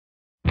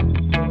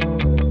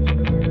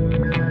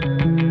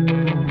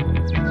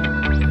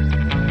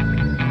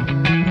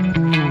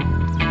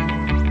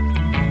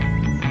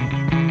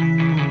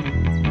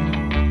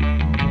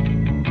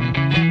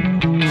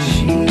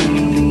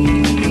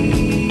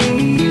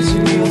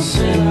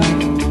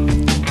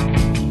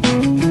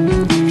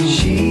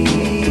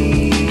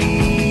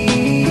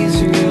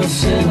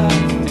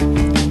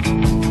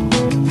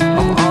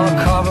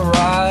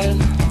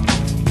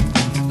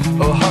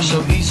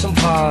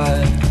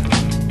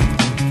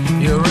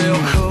You're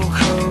real cool.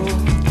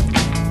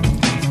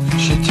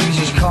 She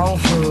teaches kung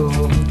fu.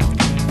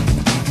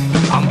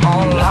 I'm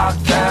on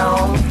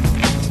lockdown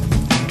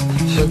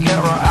to get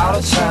her out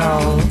of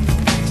town.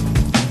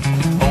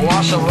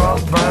 Watch the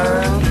rug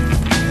burn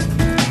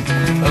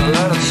and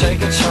let her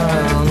take a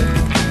turn.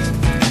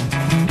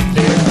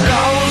 It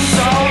goes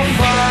so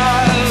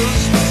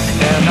fast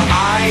and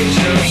I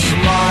just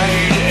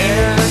might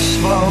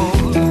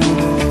explode.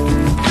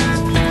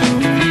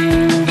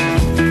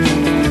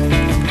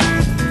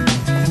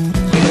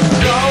 It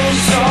goes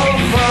so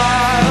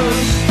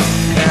fast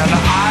and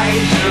I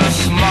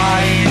just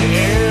might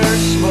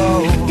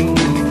explode.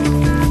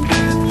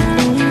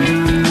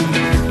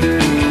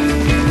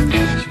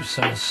 She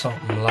said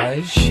something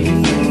like,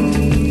 she's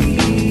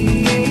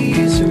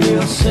a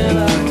real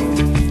sinner.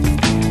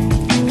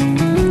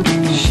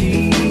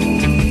 She's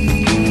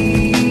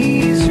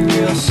a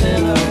real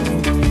sinner.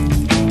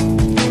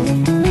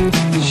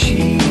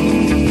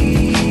 She's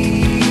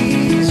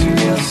a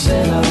real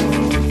sinner.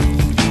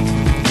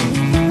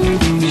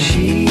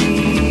 She's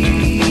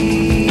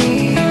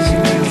a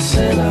real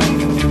sinner.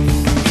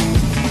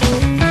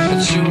 The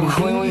true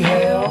queen we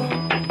hail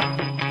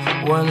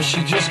when she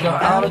just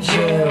got out of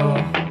jail.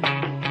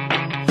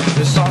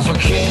 The songs for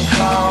King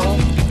Kong,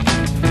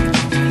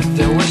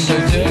 they wish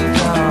they didn't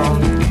down.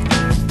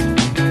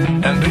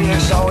 And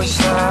beings always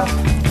snap,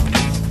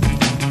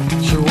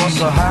 she wants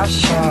a half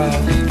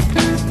child.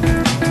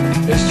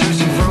 It's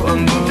juicy fruit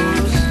and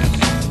booze,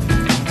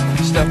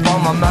 step on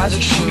my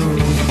magic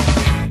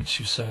shoes.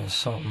 She was saying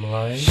something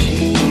like,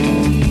 she's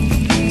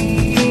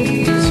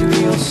a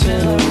real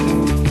sinner.